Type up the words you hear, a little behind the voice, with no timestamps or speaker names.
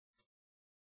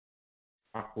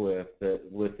talk with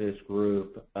this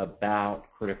group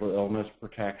about critical illness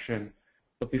protection.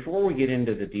 But before we get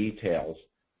into the details,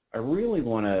 I really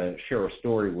want to share a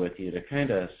story with you to kind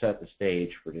of set the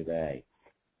stage for today.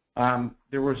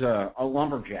 There was a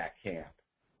lumberjack camp,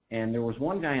 and there was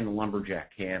one guy in the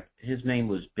lumberjack camp. His name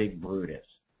was Big Brutus.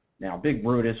 Now, Big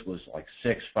Brutus was like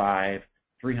 6'5",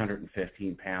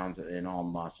 315 pounds in all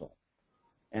muscle.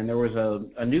 And there was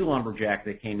a new lumberjack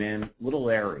that came in, Little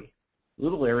Larry.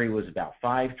 Little Larry was about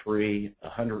 5'3",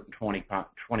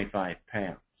 125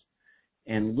 pounds.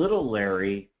 And Little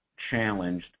Larry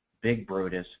challenged Big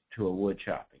Brutus to a wood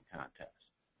chopping contest.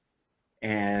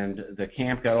 And the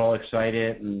camp got all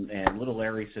excited, and Little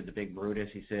Larry said to Big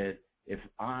Brutus, he said, if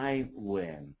I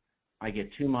win, I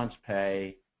get 2 months'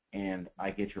 pay, and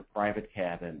I get your private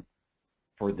cabin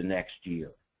for the next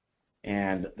year.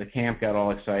 And the camp got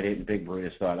all excited, and Big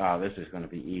Brutus thought, oh, this is going to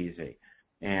be easy.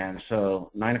 And so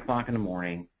 9 o'clock in the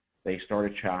morning, they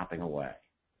started chopping away.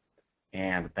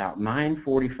 And about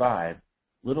 9:45,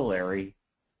 Little Larry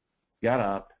got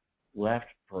up, left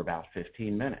for about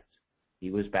 15 minutes.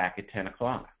 He was back at 10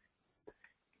 o'clock.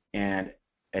 And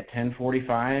at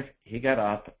 10:45, he got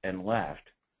up and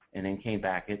left, and then came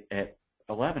back at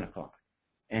 11 o'clock.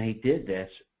 And he did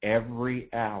this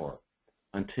every hour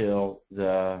until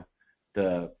the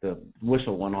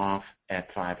whistle went off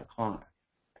at 5 o'clock.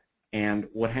 And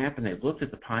what happened, they looked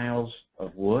at the piles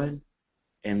of wood,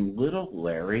 and Little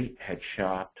Larry had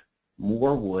chopped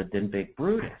more wood than Big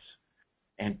Brutus.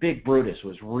 And Big Brutus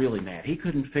was really mad. He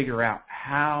couldn't figure out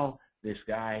how this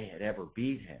guy had ever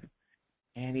beat him.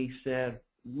 And he said,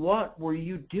 what were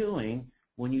you doing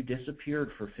when you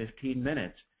disappeared for 15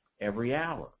 minutes every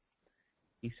hour?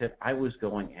 He said, I was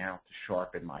going out to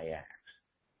sharpen my axe.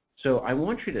 So I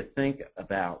want you to think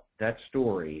about that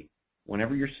story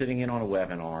whenever you're sitting in on a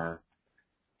webinar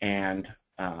and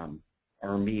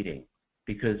our meeting,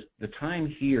 because the time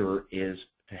here is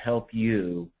to help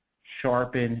you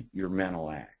sharpen your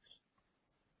mental axe.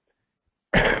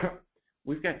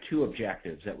 We've got two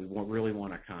objectives that we really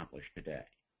want to accomplish today.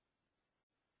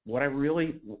 What I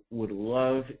really would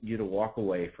love you to walk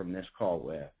away from this call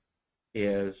with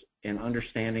is an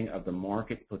understanding of the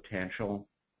market potential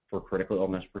for critical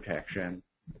illness protection.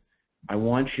 I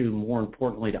want you, more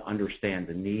importantly, to understand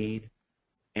the need,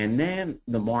 and then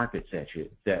the markets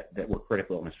that where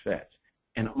critical illness fits.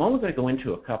 And I'm only going to go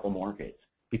into a couple markets,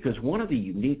 because one of the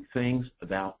unique things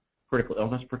about critical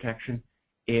illness protection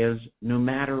is no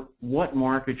matter what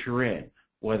market you're in,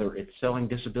 whether it's selling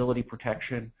disability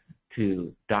protection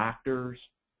to doctors,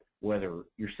 whether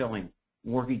you're selling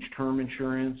mortgage term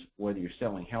insurance, whether you're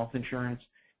selling health insurance,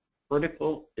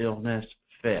 critical illness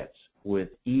fits with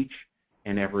each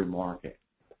and every market.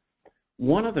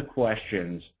 One of the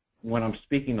questions when I'm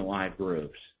speaking to live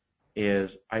groups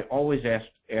is I always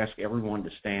ask everyone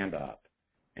to stand up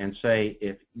and say,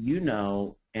 if you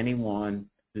know anyone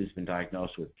who's been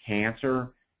diagnosed with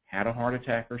cancer, had a heart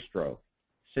attack or stroke,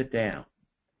 sit down.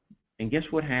 And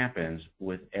guess what happens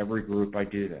with every group I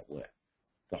do that with?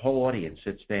 The whole audience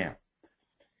sits down.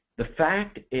 The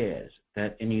fact is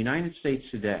that in the United States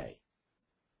today,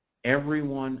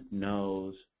 everyone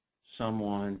knows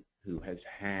someone who has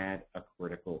had a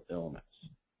critical illness.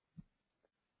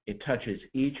 It touches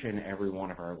each and every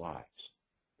one of our lives.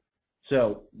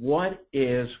 So what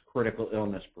is critical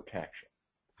illness protection?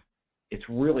 It's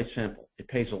really simple. It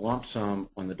pays a lump sum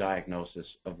on the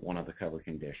diagnosis of one of the covered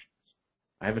conditions.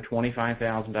 I have a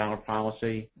 $25,000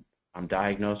 policy. I'm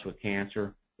diagnosed with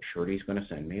cancer. Assurity is going to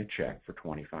send me a check for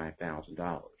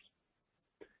 $25,000.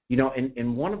 You know,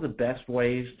 and one of the best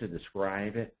ways to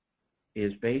describe it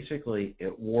is basically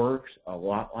it works a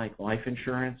lot like life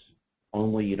insurance,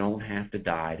 only you don't have to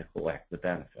die to collect the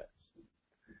benefits.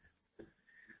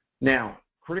 Now,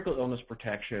 critical illness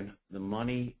protection, the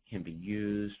money can be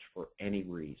used for any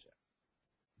reason,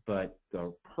 but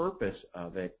the purpose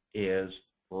of it is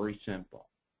very simple.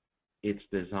 It's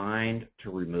designed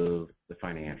to remove the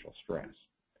financial stress.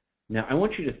 Now, I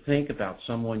want you to think about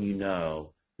someone you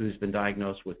know who's been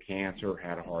diagnosed with cancer,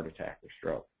 had a heart attack or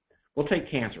stroke. We'll take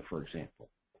cancer, for example.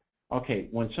 Okay,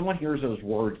 when someone hears those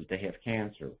words that they have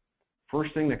cancer,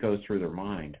 first thing that goes through their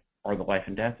mind are the life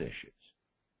and death issues.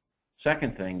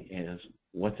 Second thing is,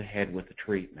 what's ahead with the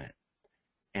treatment?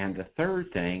 And the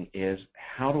third thing is,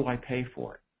 how do I pay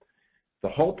for it? The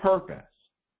whole purpose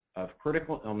of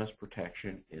critical illness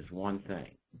protection is one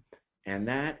thing, and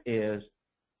that is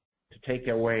to take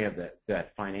away of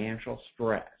that financial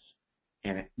stress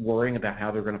and worrying about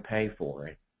how they're going to pay for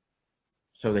it,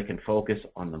 so they can focus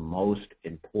on the most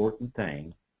important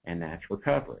thing, and that's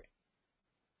recovery.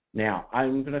 Now,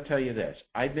 I'm going to tell you this.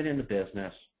 I've been in the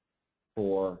business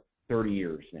for 30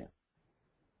 years now,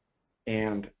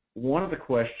 And one of the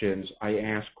questions I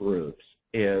ask groups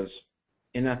is,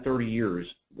 in that 30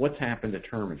 years, what's happened to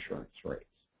term insurance rates?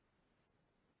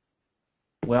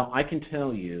 Well, I can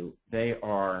tell you they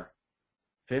are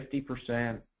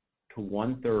 50% to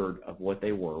 1/3 of what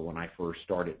they were when I first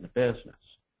started in the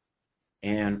business.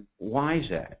 And why is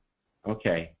that?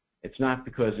 Okay, it's not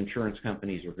because insurance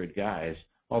companies are good guys,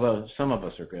 although some of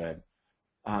us are good.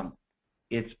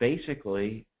 It's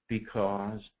basically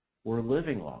because we're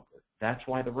living longer. That's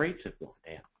why the rates have gone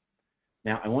down.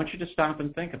 Now, I want you to stop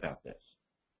and think about this.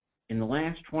 In the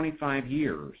last 25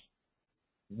 years,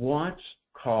 what's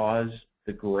caused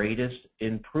the greatest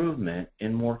improvement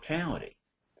in mortality?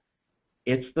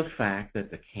 It's the fact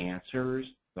that the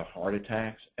cancers, the heart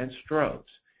attacks, and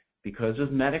strokes, because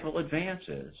of medical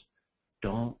advances,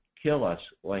 don't kill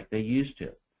us like they used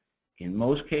to. In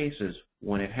most cases,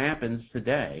 when it happens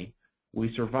today,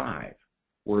 we survive.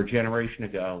 Where a generation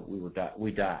ago,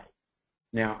 we died.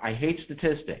 Now, I hate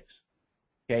statistics,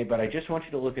 okay, but I just want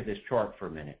you to look at this chart for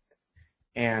a minute.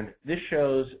 And this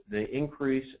shows the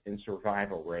increase in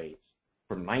survival rates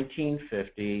from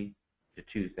 1950 to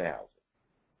 2000.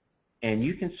 And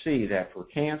you can see that for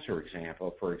cancer,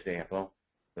 for example,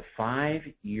 the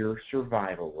 5-year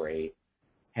survival rate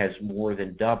has more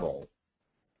than doubled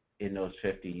in those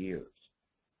 50 years.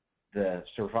 The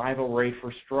survival rate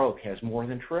for stroke has more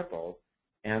than tripled,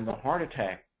 and the heart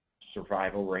attack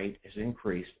survival rate has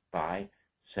increased by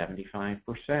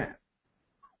 75%.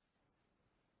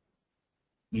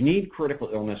 You need critical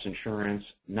illness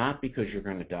insurance not because you're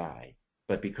going to die,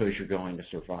 but because you're going to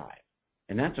survive.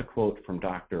 And that's a quote from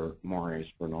Dr.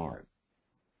 Marius Barnard.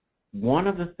 One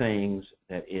of the things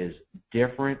that is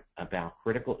different about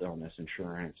critical illness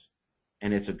insurance,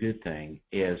 and it's a good thing,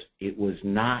 is it was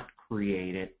not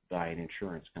created by an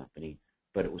insurance company,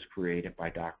 but it was created by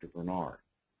Dr. Barnard.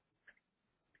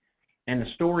 And the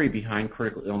story behind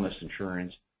critical illness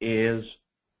insurance is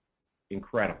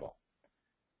incredible.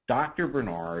 Dr.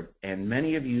 Barnard, and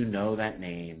many of you know that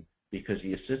name because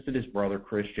he assisted his brother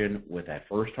Christian with that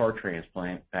first heart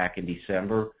transplant back in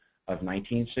December of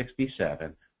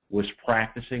 1967, was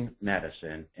practicing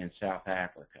medicine in South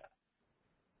Africa.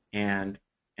 And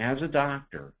as a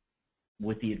doctor,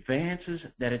 with the advances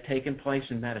that had taken place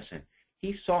in medicine,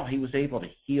 he saw he was able to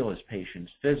heal his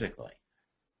patients physically.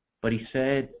 But he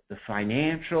said the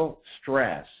financial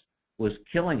stress was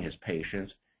killing his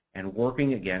patients and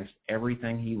working against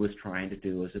everything he was trying to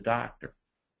do as a doctor.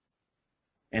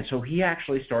 And so he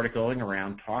actually started going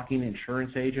around talking to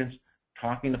insurance agents,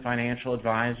 talking to financial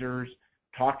advisors,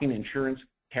 talking to insurance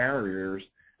carriers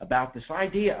about this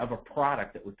idea of a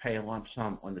product that would pay a lump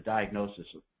sum on the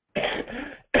diagnosis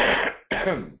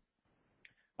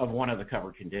of one of the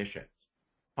covered conditions.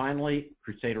 Finally,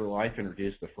 Crusader Life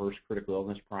introduced the first critical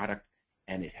illness product,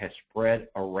 and it has spread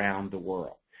around the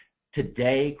world.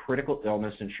 Today, critical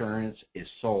illness insurance is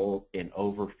sold in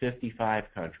over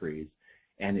 55 countries,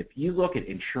 and if you look at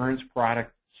insurance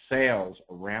product sales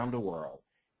around the world,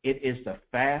 it is the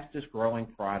fastest growing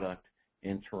product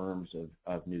in terms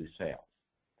of new sales.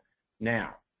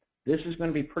 Now, this is going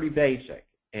to be pretty basic,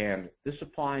 and this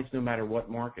applies no matter what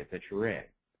market that you're in.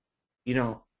 You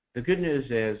know, the good news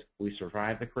is we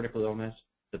survived the critical illness.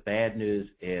 The bad news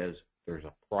is there's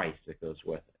a price that goes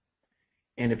with it.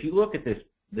 And if you look at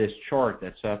this chart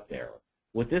that's up there,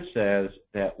 what this says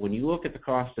that when you look at the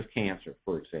cost of cancer,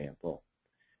 for example,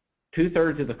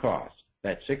 2/3 of the cost,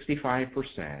 that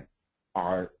 65%,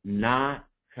 are not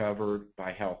covered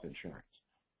by health insurance.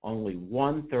 Only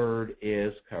 1/3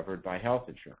 is covered by health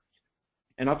insurance.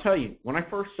 And I'll tell you, when I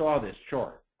first saw this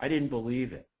chart, I didn't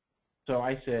believe it. So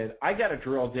I said, I got to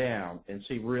drill down and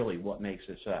see really what makes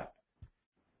this up.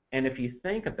 And if you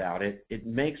think about it, it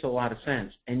makes a lot of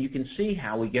sense. And you can see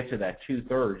how we get to that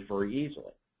 2/3 very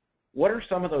easily. What are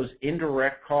some of those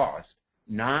indirect costs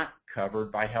not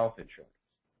covered by health insurance?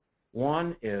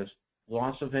 One is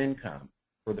loss of income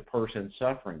for the person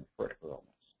suffering critical illness.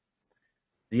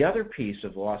 The other piece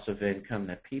of loss of income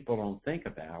that people don't think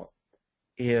about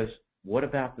is, what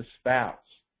about the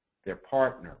spouse, their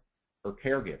partner, or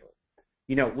caregiver?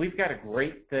 You know, we've got a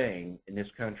great thing in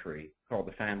this country called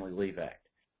the Family Leave Act,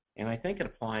 and I think it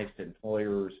applies to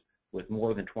employers with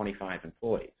more than 25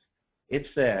 employees. It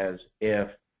says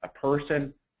if a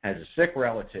person has a sick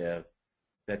relative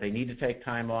that they need to take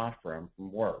time off from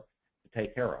work to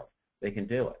take care of, they can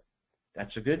do it.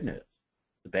 That's the good news.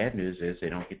 The bad news is they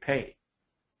don't get paid.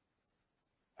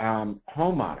 Home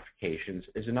modifications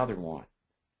is another one.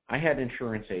 I had an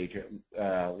insurance agent,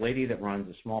 a lady that runs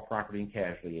a small property and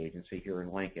casualty agency here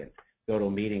in Lincoln, go to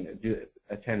a meeting,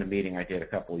 attend a meeting I did a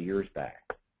couple of years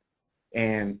back.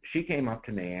 And she came up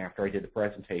to me after I did the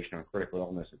presentation on critical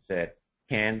illness and said,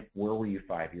 "Ken, where were you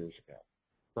 5 years ago?"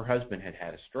 Her husband had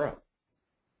had a stroke.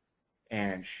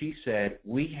 And she said,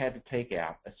 "We had to take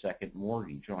out a second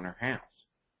mortgage on our house."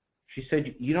 She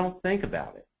said, "You don't think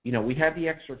about it. You know, we had the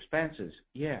extra expenses,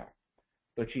 yeah."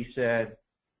 But she said,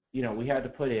 "You know, we had to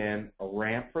put in a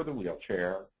ramp for the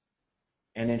wheelchair."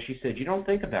 And then she said, "You don't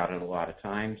think about it a lot of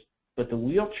times, but the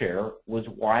wheelchair was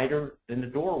wider than the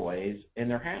doorways in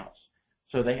their house.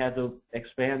 So they had to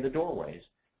expand the doorways,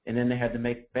 and then they had to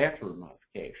make bathroom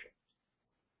modifications."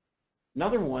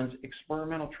 Another one's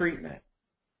experimental treatment.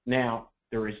 Now,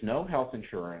 there is no health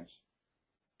insurance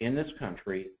in this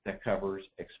country that covers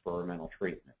experimental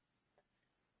treatment.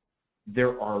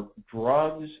 There are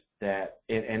drugs that,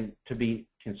 and to be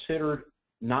considered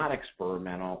not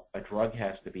experimental, a drug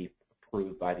has to be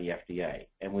approved by the FDA.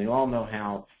 And we all know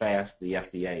how fast the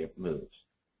FDA moves.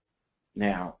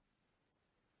 Now,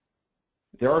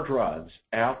 there are drugs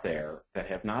out there that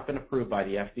have not been approved by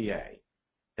the FDA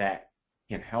that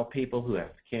can help people who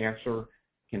have cancer,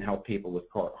 can help people with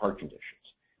heart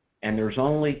conditions. And there's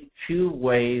only two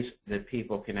ways that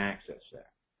people can access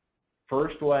that.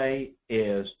 First way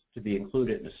is to be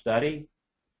included in a study,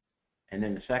 and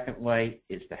then the second way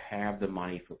is to have the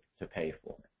money to pay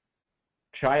for it.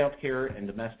 Child care and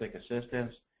domestic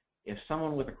assistance, if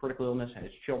someone with a critical illness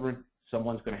has children,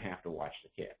 someone's going to have to watch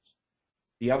the kids.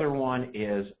 The other one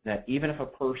is that even if a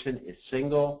person is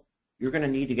single, you're going to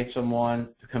need to get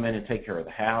someone to come in and take care of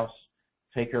the house,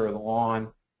 take care of the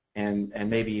lawn, and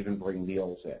maybe even bring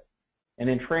meals in. And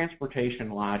then transportation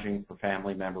and lodging for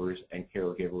family members and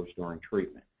caregivers during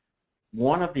treatment.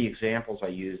 One of the examples I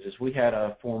used is we had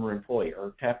a former employee,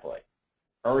 Eric Tepley.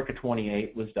 Eric,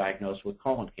 28, was diagnosed with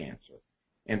colon cancer.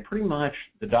 And pretty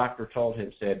much the doctor told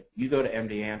him, said, "You go to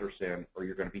MD Anderson or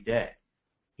you're going to be dead."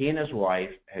 He and his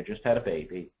wife had just had a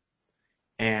baby,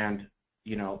 and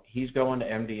you know, he's going to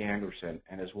MD Anderson,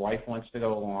 and his wife wants to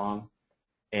go along,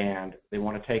 and they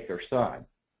want to take their son.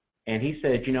 And he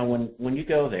said, "You know, when you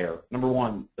go there, number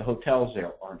one, the hotels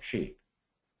there aren't cheap."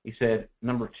 He said,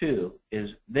 "Number two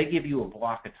is they give you a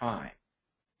block of time,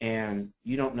 and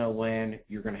you don't know when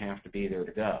you're going to have to be there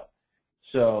to go."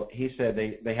 So he said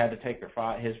they had to take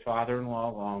his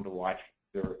father-in-law along to watch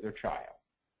their child.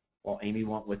 Well, Amy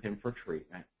went with him for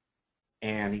treatment.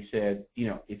 And he said, you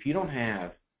know, if you don't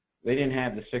have, they didn't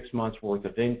have the 6 months worth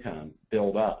of income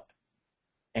build up.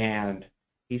 And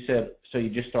he said, so you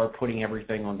just start putting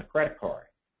everything on the credit card.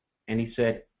 And he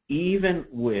said, even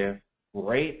with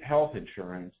great health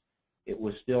insurance, it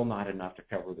was still not enough to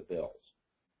cover the bills.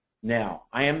 Now,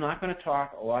 I am not going to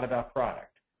talk a lot about product.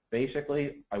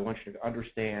 Basically, I want you to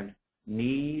understand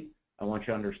need. I want you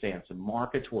to understand some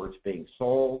markets where it's being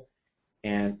sold.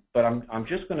 But I'm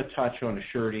just going to touch on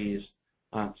Assurity's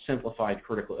simplified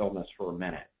critical illness for a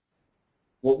minute.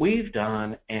 What we've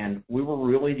done, and we were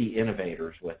really the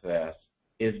innovators with this,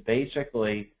 is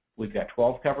basically we've got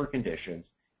 12 covered conditions,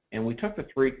 and we took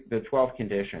the 12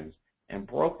 conditions and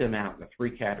broke them out into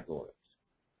 3 categories: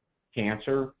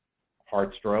 cancer,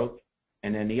 heart stroke,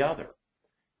 and then the other.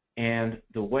 And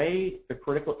the way the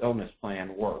critical illness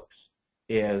plan works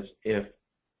is if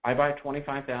I buy a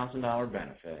 $25,000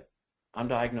 benefit, I'm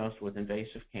diagnosed with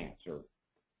invasive cancer,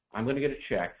 I'm going to get a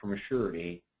check from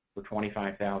Assurity for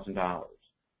 $25,000.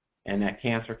 And that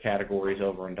cancer category is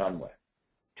over and done with.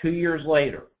 2 years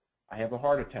later, I have a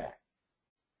heart attack.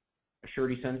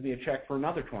 Assurity sends me a check for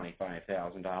another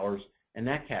 $25,000, and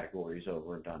that category is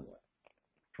over and done with.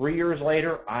 3 years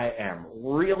later, I am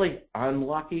really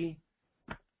unlucky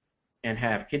and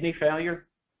have kidney failure.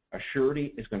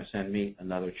 Assurity is going to send me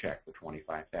another check for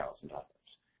 $25,000.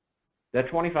 That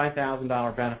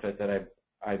 $25,000 benefit that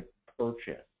I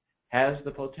purchased has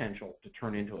the potential to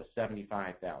turn into a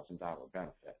 $75,000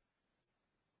 benefit.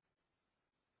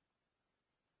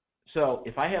 So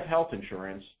if I have health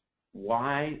insurance,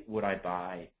 why would I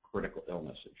buy critical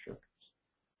illness insurance?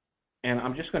 And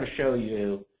I'm just going to show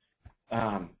you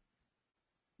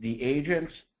the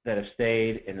agents that have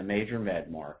stayed in the major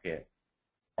med market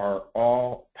are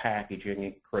all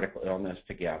packaging critical illness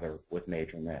together with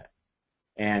major med.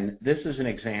 And this is an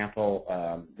example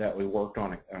that we worked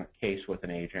on a case with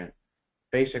an agent.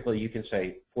 Basically, you can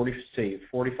say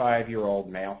 45-year-old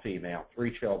male, female,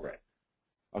 3 children.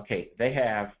 Okay, they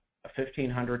have a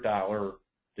 $1,500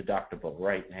 deductible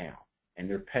right now, and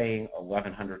they're paying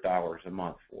 $1,100 a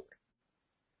month for it.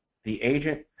 The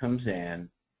agent comes in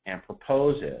and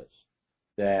proposes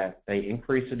that they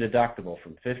increase the deductible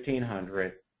from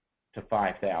 $1,500 to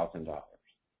 $5,000.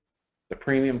 The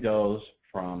premium goes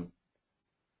from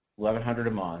 $1,100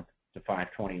 a month to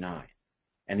 $529.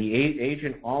 And the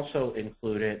agent also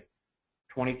included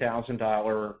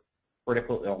 $20,000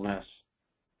 critical illness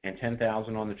and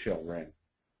 $10,000 on the children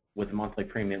with a monthly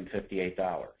premium of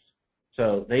 $58.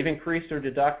 So they've increased their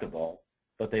deductible,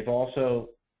 but they've also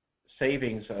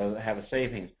have a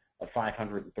savings of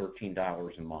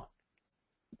 $513 a month.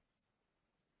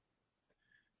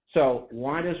 So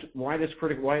why is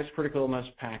critical illness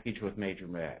packaged with major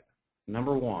med?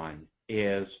 Number one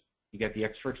is you get the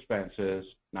extra expenses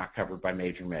not covered by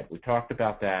major med. We talked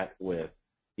about that with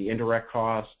the indirect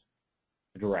cost,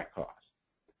 the direct cost.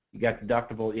 You have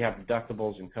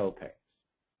deductibles and copays.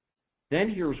 Then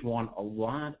here's one a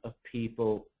lot of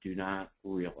people do not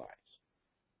realize.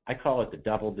 I call it the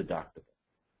double deductible.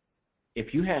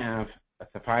 If you have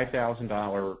a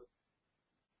 $5,000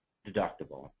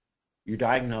 deductible, you're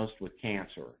diagnosed with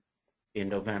cancer in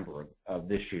November of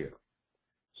this year.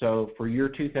 So for year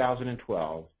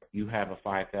 2012, you have a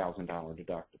 $5,000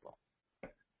 deductible.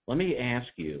 Let me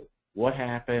ask you, what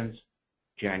happens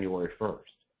January 1st?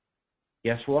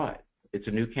 Guess what? It's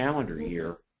a new calendar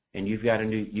year, and you have a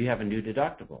new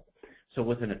deductible. So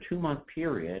within a 2-month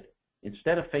period,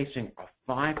 instead of facing a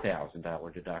 $5,000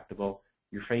 deductible,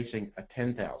 you're facing a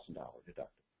 $10,000 deductible.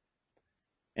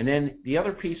 And then the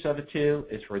other piece of it too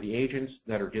is for the agents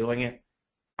that are doing it.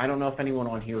 I don't know if anyone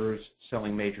on here is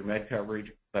selling major med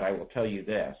coverage, but I will tell you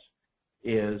this,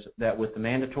 is that with the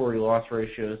mandatory loss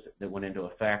ratios that went into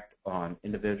effect on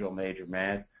individual major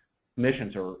med,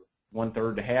 commissions are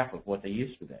 1/3 to half of what they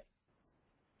used to be.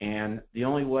 And the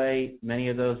only way many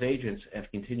of those agents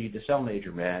have continued to sell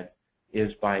major med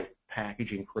is by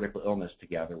packaging critical illness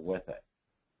together with it.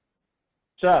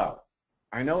 So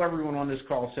I know everyone on this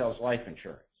call sells life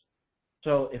insurance.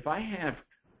 So if I have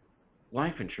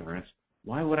life insurance,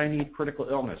 why would I need critical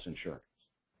illness insurance?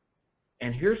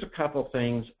 And here's a couple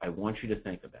things I want you to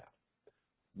think about.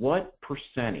 What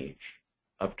percentage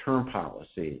of term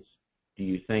policies do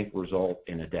you think result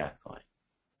in a death claim?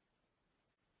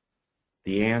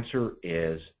 The answer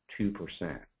is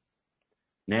 2%.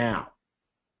 Now,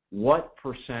 what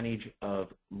percentage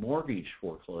of mortgage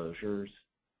foreclosures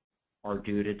are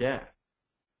due to death?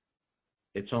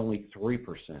 It's only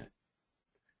 3%.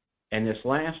 And this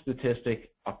last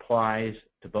statistic applies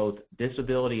to both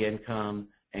disability income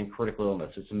and critical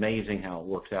illness. It's amazing how it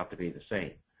works out to be the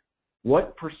same.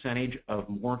 What percentage of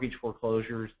mortgage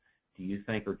foreclosures do you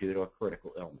think are due to a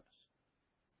critical illness?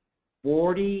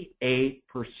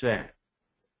 48%.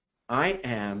 I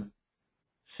am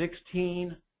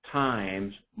 16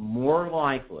 times more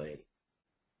likely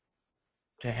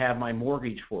to have my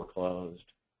mortgage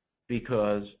foreclosed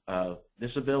because of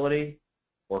disability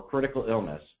or critical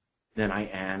illness than I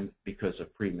am because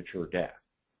of premature death.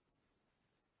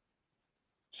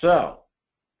 So,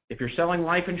 if you're selling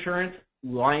life insurance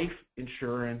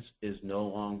is no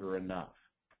longer enough.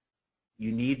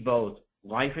 You need both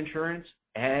life insurance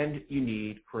and you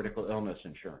need critical illness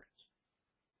insurance.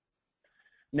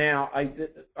 Now,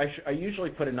 I usually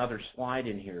put another slide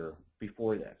in here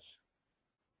before this.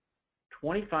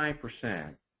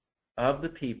 25% of the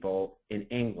people in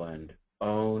England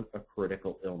own a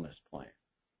critical illness plan.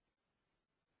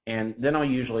 And then I'll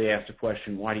usually ask the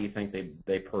question, why do you think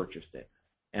they purchased it?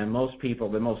 And most people,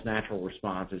 the most natural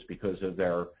response is because of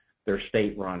their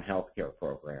state-run health care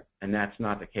program. And that's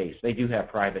not the case. They do have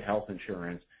private health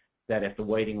insurance that if the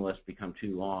waiting list become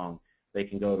too long, they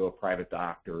can go to a private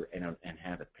doctor and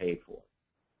have it paid for.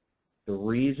 The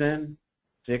reason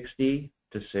 60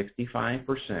 to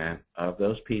 65% of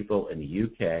those people in the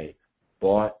UK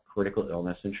bought critical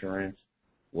illness insurance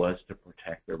was to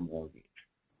protect their mortgage.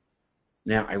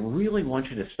 Now, I really want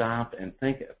you to stop and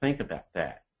think about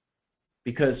that,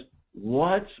 because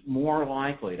what's more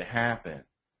likely to happen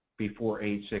before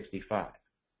age 65?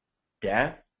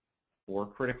 Death or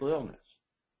critical illness?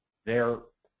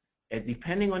 And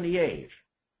depending on the age,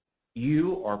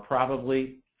 you are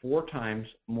probably 4 times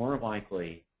more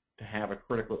likely to have a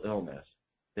critical illness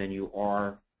than you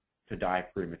are to die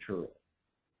prematurely.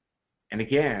 And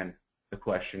again, the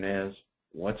question is,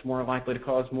 what's more likely to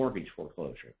cause mortgage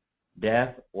foreclosure?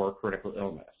 Death or critical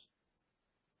illness?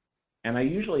 And I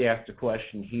usually ask the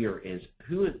question here is,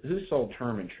 who sold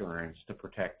term insurance to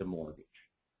protect the mortgage?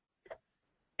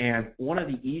 And one of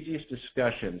the easiest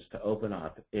discussions to open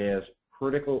up is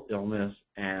critical illness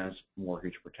as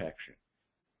mortgage protection.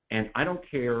 And I don't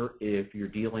care if you're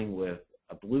dealing with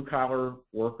a blue-collar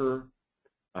worker,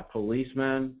 a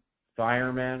policeman,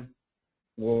 fireman,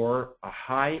 or a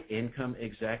high-income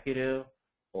executive,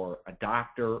 or a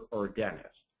doctor or a dentist.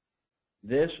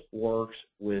 This works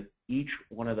with each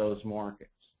one of those markets.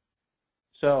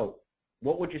 So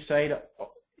what would you say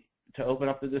to open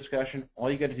up the discussion?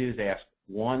 All you got to do is ask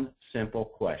one simple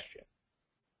question.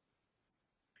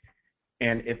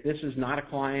 And if this is not a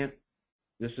client,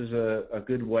 this is a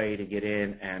good way to get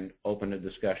in and open a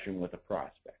discussion with a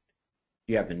prospect.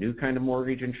 You have the new kind of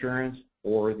mortgage insurance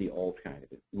or the old kind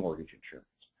of mortgage insurance.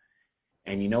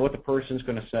 And you know what the person's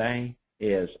going to say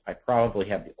is, I probably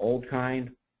have the old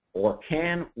kind, or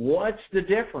Ken, what's the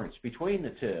difference between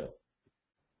the two?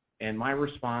 And my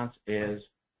response is,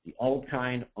 the old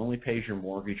kind only pays your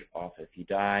mortgage off if you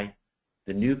die.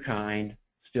 The new kind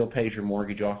still pays your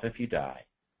mortgage off if you die.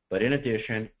 But in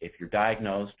addition, if you're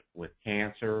diagnosed with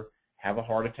cancer, have a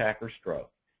heart attack or stroke,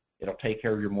 it'll take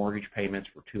care of your mortgage payments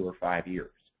for 2 or 5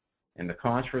 years. And the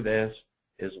cost for this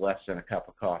is less than a cup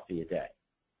of coffee a day.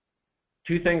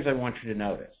 2 things I want you to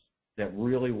notice that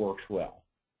really works well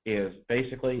is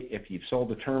basically if you've sold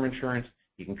the term insurance,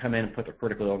 you can come in and put the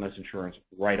critical illness insurance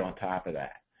right on top of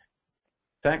that.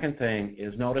 Second thing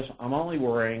is, notice I'm only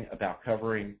worrying about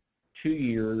covering 2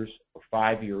 years or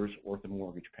 5 years worth of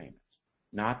mortgage payments,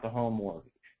 not the home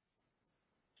mortgage.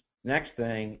 Next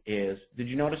thing is, did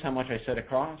you notice how much I said it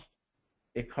cost?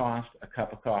 It costs a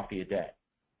cup of coffee a day.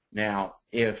 Now,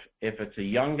 if it's a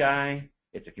young guy,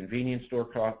 it's a convenience store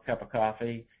cup of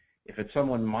coffee. If it's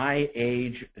someone my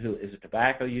age who is a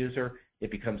tobacco user,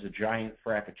 it becomes a giant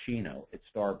frappuccino at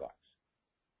Starbucks.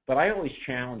 But I always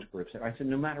challenge groups, and I said,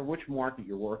 no matter which market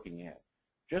you're working in,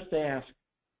 just ask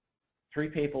 3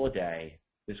 people a day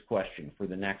this question for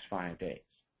the next 5 days.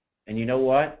 And you know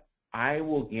what? I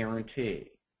will guarantee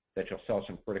that you'll sell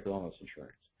some critical illness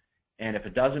insurance. And if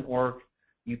it doesn't work,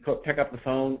 you pick up the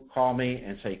phone, call me,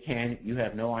 and say, Ken, you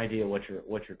have no idea what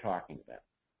you're talking about.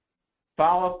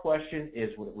 Follow-up question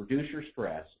is, would it reduce your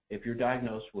stress if you're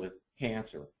diagnosed with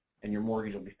cancer and your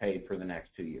mortgage will be paid for the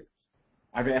next 2 years?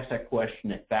 I've asked that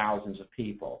question to thousands of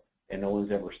people, and no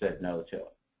one's ever said no to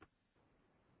it.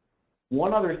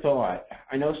 One other thought,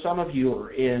 I know some of you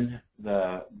are in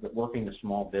working the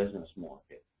small business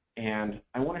market, and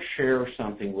I want to share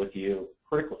something with you,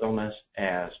 critical illness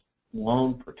as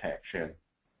loan protection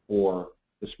for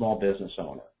the small business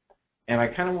owner. And I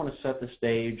kind of want to set the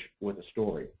stage with a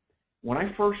story. When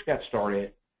I first got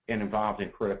started and involved in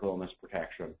critical illness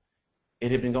protection,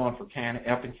 it had been going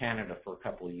up in Canada for a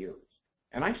couple of years.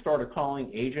 And I started calling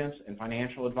agents and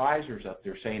financial advisors up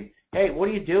there saying, hey, what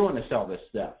are you doing to sell this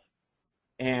stuff?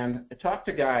 And I talked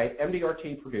to a guy,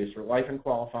 MDRT producer, life and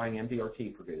qualifying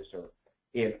MDRT producer,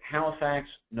 in Halifax,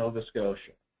 Nova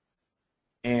Scotia.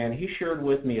 And he shared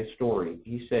with me a story.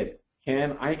 He said,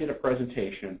 Ken, I did a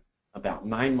presentation about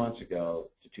 9 months ago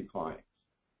to 2 clients.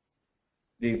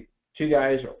 The 2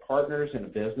 guys are partners in a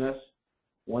business.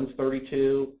 One's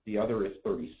 32, the other is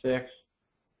 36.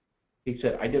 He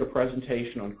said, I did a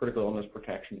presentation on critical illness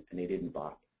protection, and they didn't buy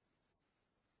it.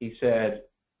 He said,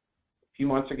 a few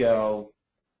months ago,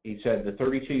 he said the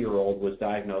 32-year-old was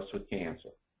diagnosed with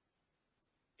cancer.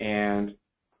 And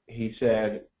he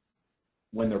said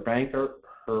when their banker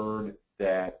heard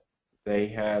that he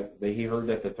heard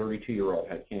that the 32-year-old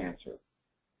had cancer.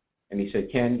 And he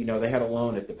said, Ken, you know, they had a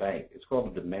loan at the bank. It's called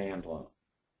a demand loan.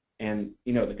 And,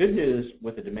 you know, the good news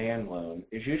with a demand loan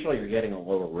is usually you're getting a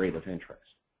lower rate of interest.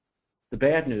 The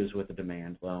bad news with a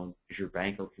demand loan is your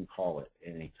banker can call it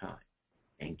at any time.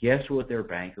 And guess what their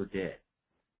banker did?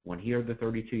 When he heard the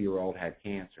 32-year-old had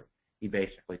cancer, he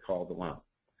basically called the loan.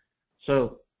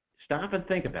 So stop and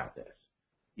think about this.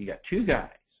 You got 2 guys.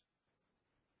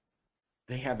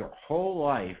 They have their whole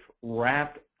life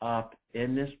wrapped up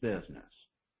in this business.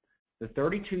 The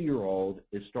 32-year-old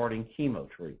is starting chemo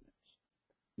treatments.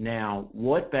 Now,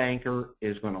 what banker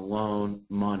is going to loan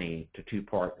money to 2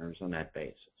 partners on that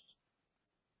basis?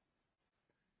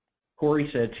 Corey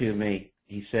said to me,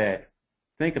 he said,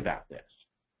 think about this.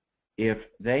 If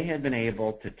they had been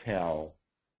able to tell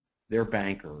their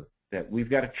banker that we've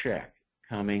got a check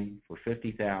coming for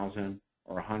 $50,000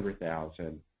 or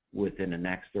 $100,000 within the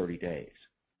next 30 days,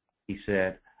 he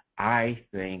said, I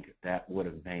think that would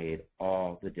have made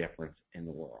all the difference in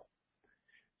the world.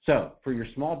 So for your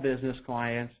small business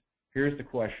clients, here's the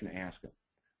question to ask them.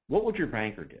 What would your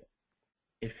banker do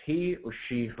if he or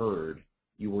she heard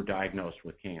you were diagnosed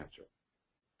with cancer?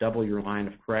 Double your line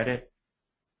of credit,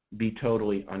 be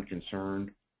totally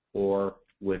unconcerned, or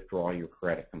withdraw your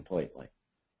credit completely?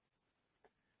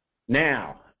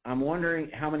 Now, I'm wondering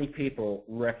how many people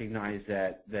recognize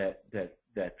that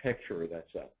picture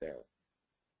that's up there.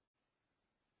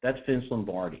 That's Vince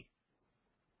Lombardi.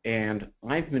 And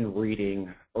I've been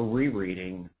reading or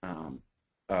rereading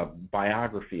a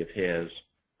biography of his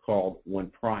called When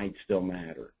Pride Still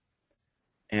Mattered.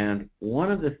 And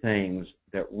one of the things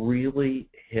that really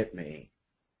hit me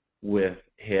with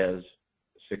his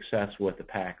success with the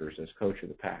Packers as coach of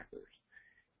the Packers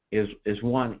is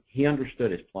one, he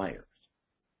understood his players.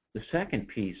 The second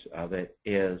piece of it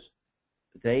is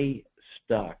they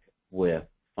stuck with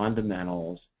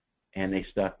fundamentals and they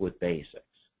stuck with basics.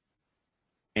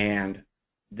 And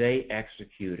they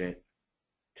execute it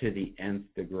to the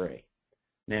nth degree.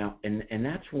 Now, and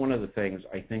that's one of the things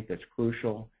I think that's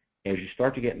crucial as you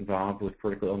start to get involved with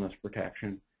critical illness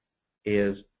protection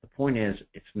is the point is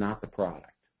it's not the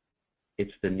product,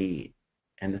 it's the need.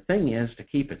 And the thing is to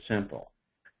keep it simple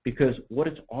because what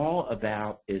it's all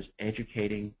about is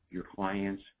educating your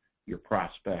clients, your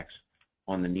prospects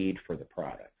on the need for the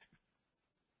product.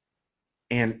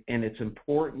 And it's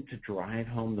important to drive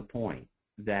home the point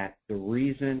that the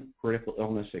reason critical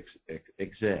illness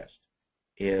exists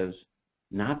is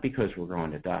not because we're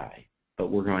going to die, but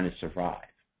we're going to survive.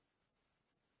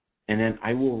 And then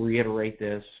I will reiterate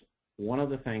this. One of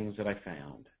the things that I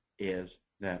found is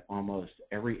that almost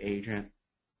every agent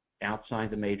outside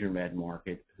the major med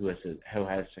market who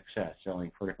has success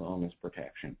selling critical illness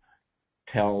protection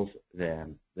tells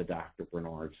them the Dr.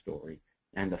 Barnard story.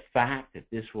 And the fact that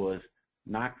this was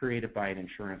not created by an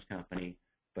insurance company,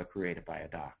 but created by a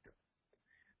doctor.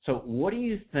 So what do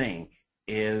you think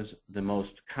is the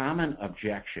most common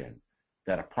objection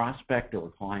that a prospect or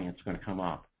a client is going to come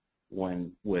up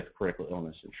with critical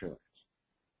illness insurance?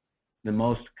 The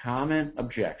most common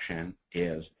objection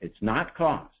is it's not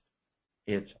cost.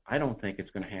 It's I don't think it's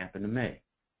going to happen to me.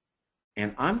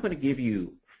 And I'm going to give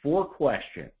you 4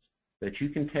 questions that you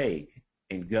can take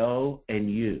and go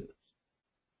and use.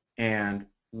 And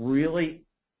really,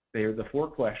 the 4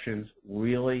 questions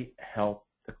really help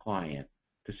the client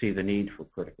to see the need for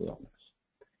critical illness.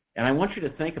 And I want you to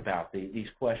think about these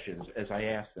questions as I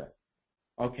ask them.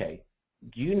 Okay,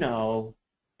 do you know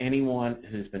anyone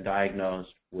who's been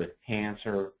diagnosed with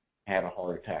cancer, had a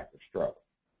heart attack, or stroke?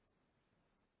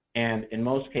 And in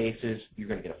most cases, you're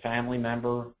going to get a family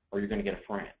member or you're going to get a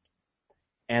friend.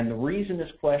 And the reason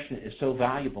this question is so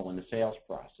valuable in the sales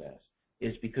process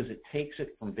is because it takes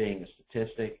it from being a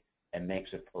statistic and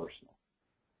makes it personal.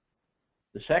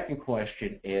 The second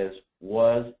question is,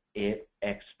 was it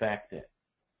expected?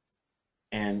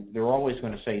 And they're always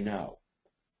going to say no.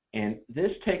 And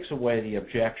this takes away the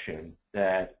objection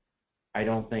that I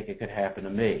don't think it could happen to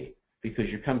me, because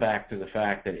you come back to the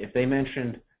fact that if they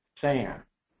mentioned Sam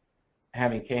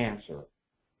having cancer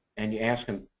and you ask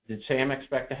them, did Sam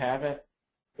expect to have it?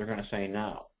 They're going to say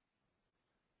no.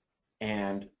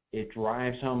 And it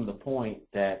drives home the point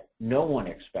that no one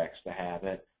expects to have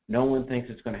it. No one thinks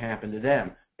it's going to happen to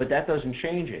them. But that doesn't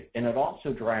change it. And it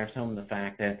also drives home the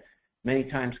fact that many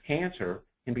times cancer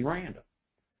can be random.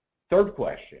 Third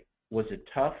question, was it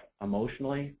tough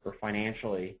emotionally or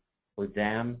financially for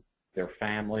them, their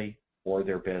family, or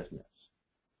their business?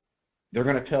 They're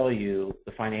going to tell you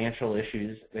the financial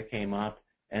issues that came up,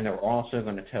 and they're also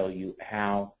going to tell you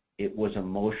how it was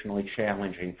emotionally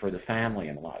challenging for the family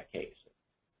in a lot of cases.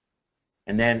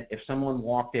 And then if someone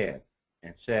walked in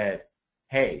and said,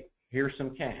 hey, here's some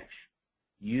cash,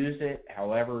 use it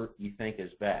however you think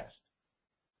is best,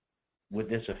 would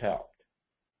this have helped?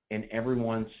 And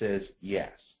everyone says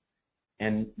yes.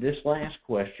 And this last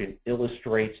question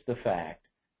illustrates the fact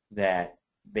that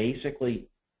basically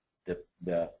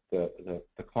the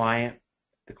client,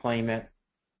 the claimant,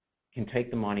 can take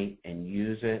the money and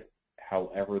use it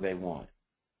however they want.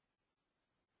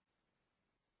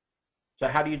 So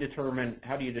how do you determine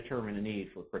a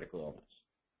need for critical illness?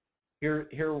 Here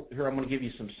I'm going to give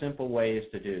you some simple ways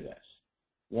to do this.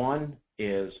 One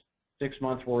is 6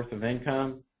 months worth of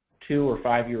income, 2 or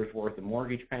 5 years worth of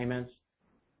mortgage payments,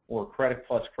 or credit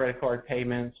plus credit card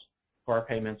payments, car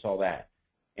payments, all that.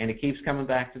 And it keeps coming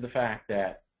back to the fact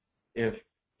that if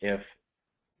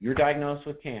you're diagnosed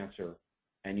with cancer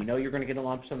and you know you're going to get a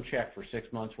lump sum check for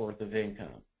 6 months worth of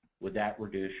income, would that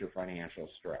reduce your financial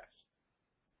stress?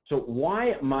 So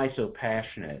why am I so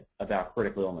passionate about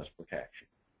critical illness protection?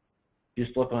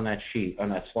 Just look on that sheet, on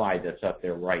that slide that's up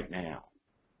there right now.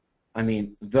 I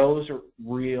mean, those are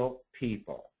real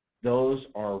people. Those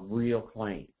are real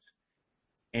claims.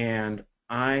 And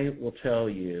I will tell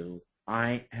you,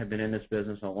 I have been in this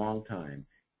business a long time,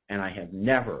 and I have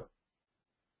never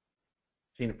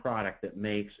seen a product that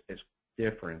makes a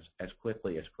difference as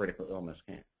quickly as critical illness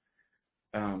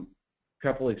can.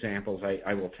 Couple examples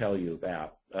I will tell you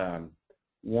about.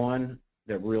 One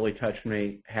that really touched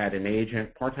me, had an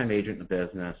agent, part-time agent in the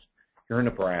business here in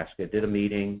Nebraska, did a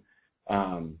meeting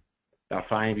about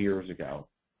 5 years ago.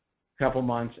 A couple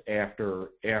months after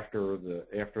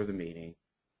the meeting,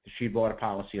 she bought a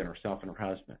policy on herself and her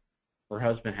husband. Her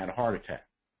husband had a heart attack.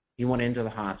 He went into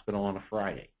the hospital on a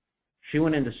Friday. She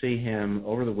went in to see him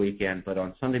over the weekend, but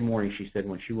on Sunday morning, she said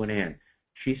when she went in,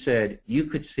 she said you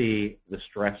could see the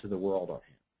stress of the world on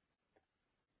him.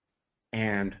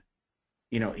 And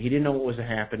he didn't know what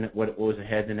was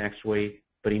ahead the next week,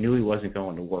 but he knew he wasn't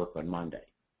going to work on Monday.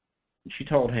 And she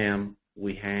told him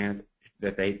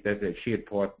that she had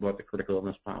bought the critical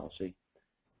illness policy,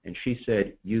 and she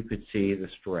said you could see the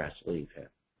stress leave him.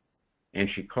 And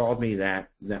she called me that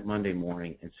Monday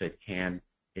morning and said, Ken,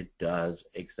 it does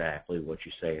exactly what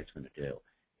you say it's going to do.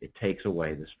 It takes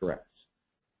away the stress.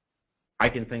 I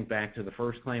can think back to the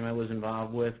first claim I was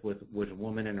involved with a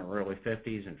woman in her early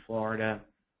 50s in Florida.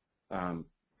 A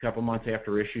couple months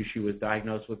after issue, she was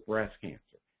diagnosed with breast cancer.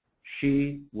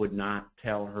 She would not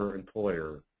tell her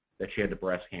employer that she had the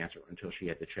breast cancer until she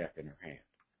had the check in her hand.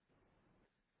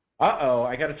 Uh-oh,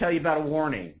 I got to tell you about a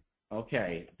warning.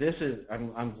 Okay,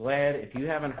 I'm glad if you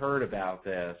haven't heard about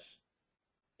this.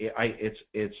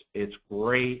 It's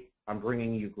great. I'm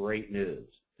bringing you great news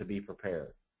to be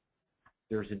prepared.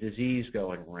 There's a disease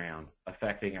going around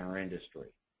affecting our industry.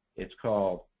 It's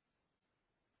called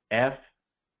FTIS.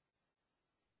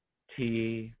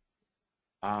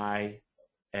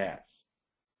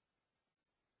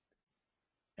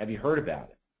 Have you heard about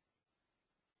it?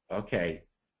 Okay,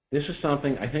 this is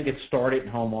something, I think it started in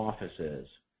home offices,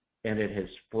 and it has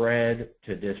spread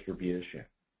to distribution.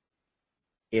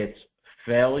 It's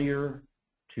failure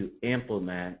to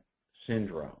implement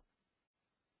syndrome.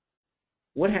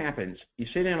 What happens, you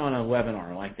sit in on a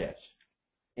webinar like this,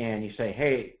 and you say,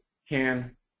 hey,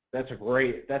 Ken, that's a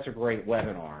great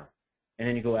webinar, and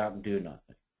then you go out and do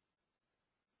nothing.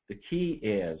 The key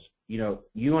is,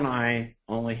 you and I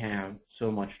only have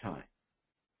so much time,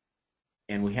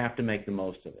 and we have to make the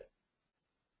most of it.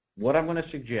 What I'm going to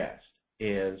suggest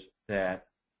is that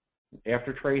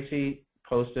after Tracy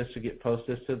posts this to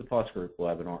the Plus Group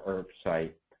webinar or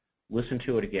site, listen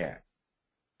to it again.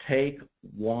 Take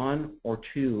one or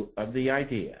two of the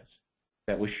ideas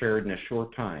that we shared in a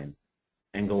short time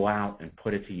and go out and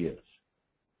put it to use.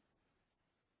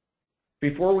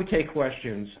 Before we take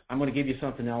questions, I'm going to give you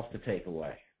something else to take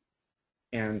away.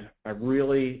 And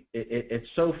it's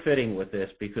so fitting with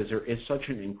this because there is such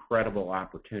an incredible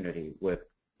opportunity with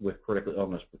critical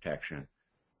illness protection.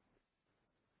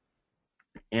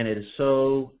 And it is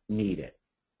so needed.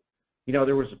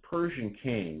 There was a Persian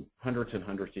king hundreds and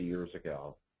hundreds of years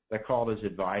ago that called his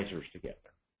advisors together.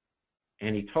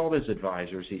 And he told his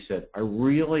advisors, he said, I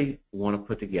really want to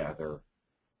put together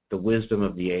the wisdom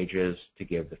of the ages to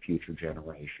give the future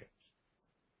generations.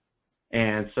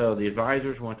 And so the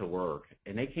advisors went to work,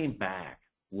 and they came back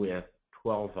with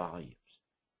 12 volumes.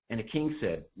 And the king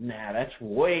said, nah, that's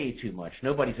way too much.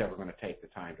 Nobody's ever going to take the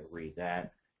time to read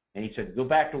that. And he said, go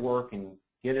back to work and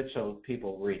get it so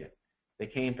people read it. They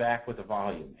came back with a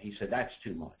volume. He said, that's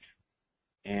too much.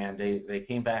 And they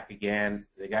came back again.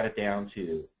 They got it down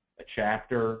to a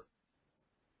chapter,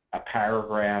 a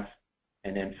paragraph,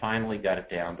 and then finally got it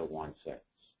down to one sentence.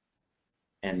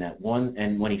 And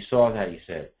when he saw that, he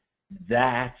said,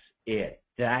 that's it.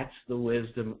 That's the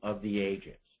wisdom of the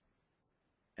ages.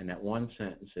 And that one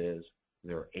sentence is,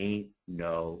 there ain't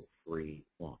no free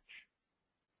lunch.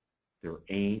 There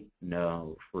ain't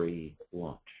no free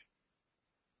lunch.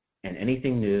 And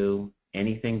anything new,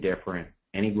 anything different,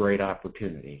 any great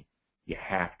opportunity, you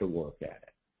have to work at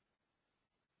it.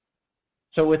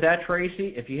 So with that,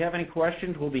 Tracy, if you have any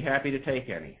questions, we'll be happy to take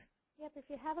any. Yep, if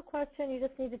you have a question, you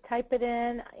just need to type it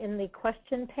in the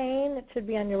question pane. It should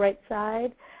be on your right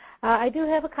side. I do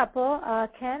have a couple.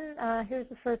 Ken, here's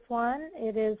the first one.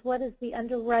 It is, what is the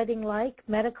underwriting like,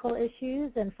 medical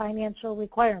issues, and financial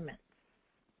requirements?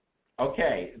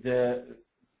 Okay, the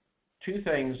two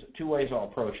ways I'll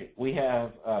approach it. We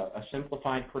have a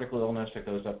simplified critical illness that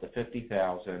goes up to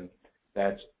 $50,000.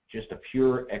 That's just a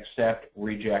pure accept,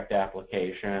 reject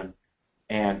application.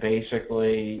 And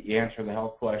basically, you answer the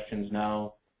health questions,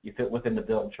 no, you fit within the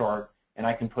bill chart, and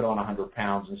I can put on 100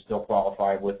 pounds and still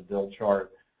qualify with the bill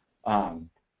chart.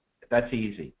 That's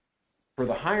easy. For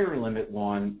the higher limit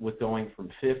one, with going from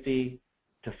 50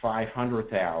 to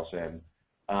 500,000,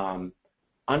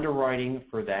 underwriting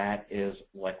for that is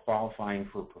like qualifying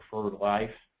for preferred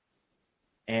life,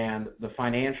 and the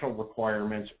financial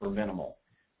requirements are minimal.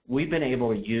 We've been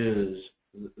able to use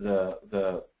the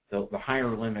higher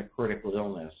limit critical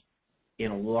illness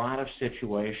in a lot of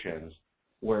situations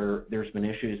where there's been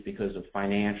issues because of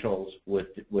financials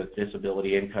with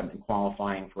disability income and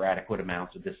qualifying for adequate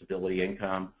amounts of disability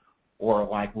income, or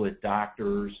like with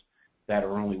doctors that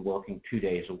are only working 2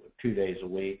 days a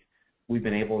week. We've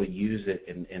been able to use it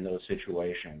in those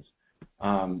situations.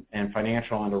 And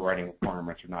financial underwriting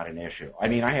requirements are not an issue. I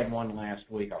mean, I had one last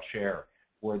week I'll share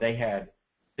where they had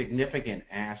significant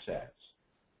assets,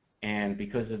 and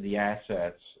because of the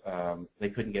assets, they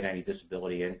couldn't get any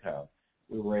disability income.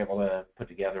 we were able to put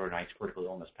together a nice critical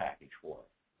illness package for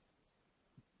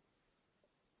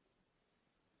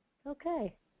it.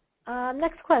 Okay.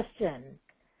 Next question.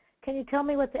 Can you tell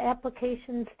me what the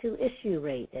applications to issue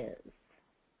rate is?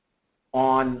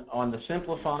 On the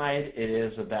simplified, it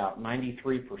is about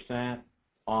 93%.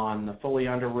 On the fully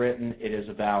underwritten, it is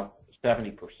about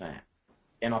 70%.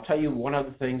 And I'll tell you one of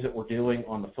the things that we're doing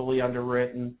on the fully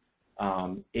underwritten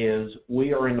is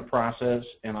we are in the process,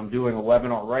 and I'm doing a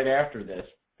webinar right after this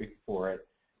for it,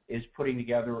 is putting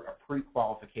together a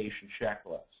pre-qualification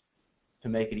checklist to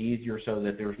make it easier so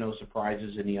that there's no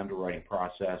surprises in the underwriting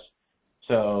process,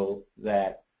 so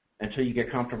that until you get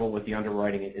comfortable with the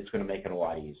underwriting, it's going to make it a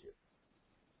lot easier.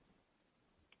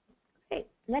 Okay,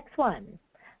 next one.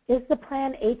 Is the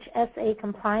plan HSA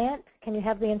compliant? Can you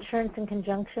have the insurance in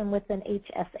conjunction with an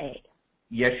HSA?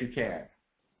 Yes, you can.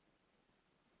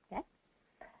 Okay.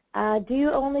 Do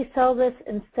you only sell this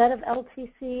instead of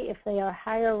LTC if they are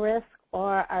higher risk,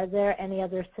 or are there any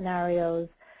other scenarios?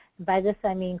 By this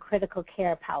I mean critical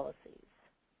care policies.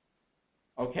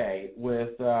 Okay,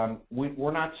 with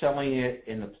we're not selling it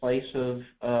in the place of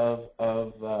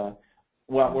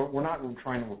well, we're not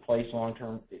trying to replace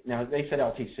long-term. Now, they said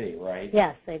LTC, right?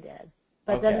 Yes, they did.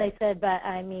 But okay. Then they said, but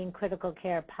I mean critical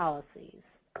care policies.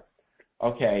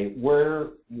 Okay, we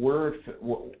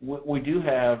do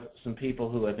have some people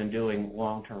who have been doing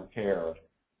long-term care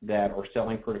that are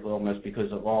selling critical illness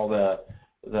because of all the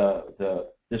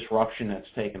disruption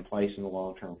that's taken place in the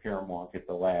long-term care market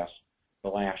the last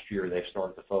year. They've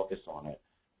started to focus on it.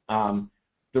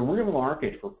 The real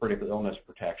market for critical illness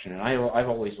protection, and I've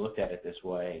always looked at it this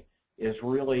way, is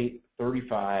really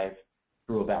 35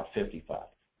 through about 55.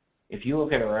 If you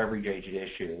look at our average age at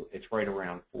issue, it's right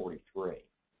around 43.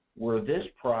 Where this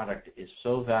product is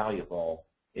so valuable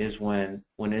is when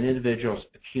an individual's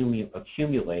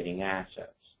accumulating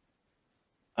assets.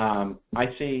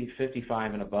 I see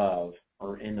 55 and above,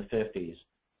 or in the 50s,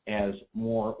 as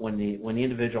more when the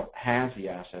individual has the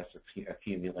assets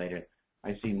accumulated.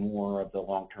 I see more of the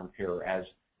long-term care as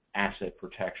asset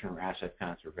protection or asset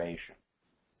conservation.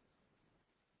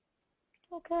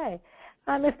 Okay.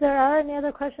 If there are any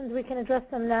other questions, we can address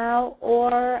them now,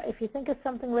 or if you think of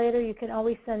something later, you can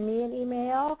always send me an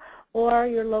email or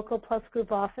your local Plus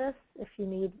Group office if you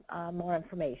need more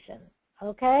information.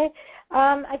 Okay?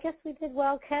 I guess we did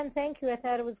well. Ken, thank you. I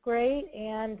thought it was great,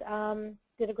 and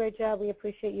did a great job. We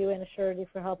appreciate you and Assurity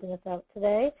for helping us out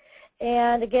today.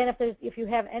 And again, if you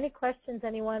have any questions,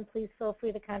 anyone, please feel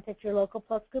free to contact your local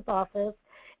Plus Group office.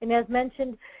 And as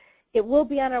mentioned, it will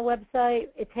be on our website.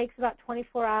 It takes about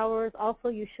 24 hours. Also,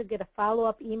 you should get a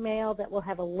follow-up email that will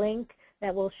have a link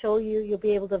that will show you. You'll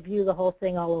be able to view the whole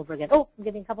thing all over again. Oh, I'm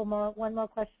getting one more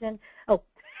question. Oh,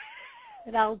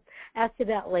 and I'll ask you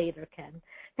that later, Ken.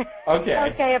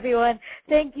 Okay. Okay, everyone.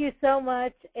 Thank you so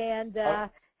much, and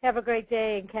have a great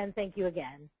day. And Ken, thank you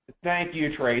again. Thank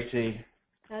you, Tracy.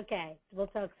 Okay, we'll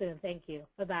talk soon. Thank you.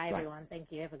 Bye-bye, everyone.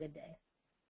 Thank you. Have a good day.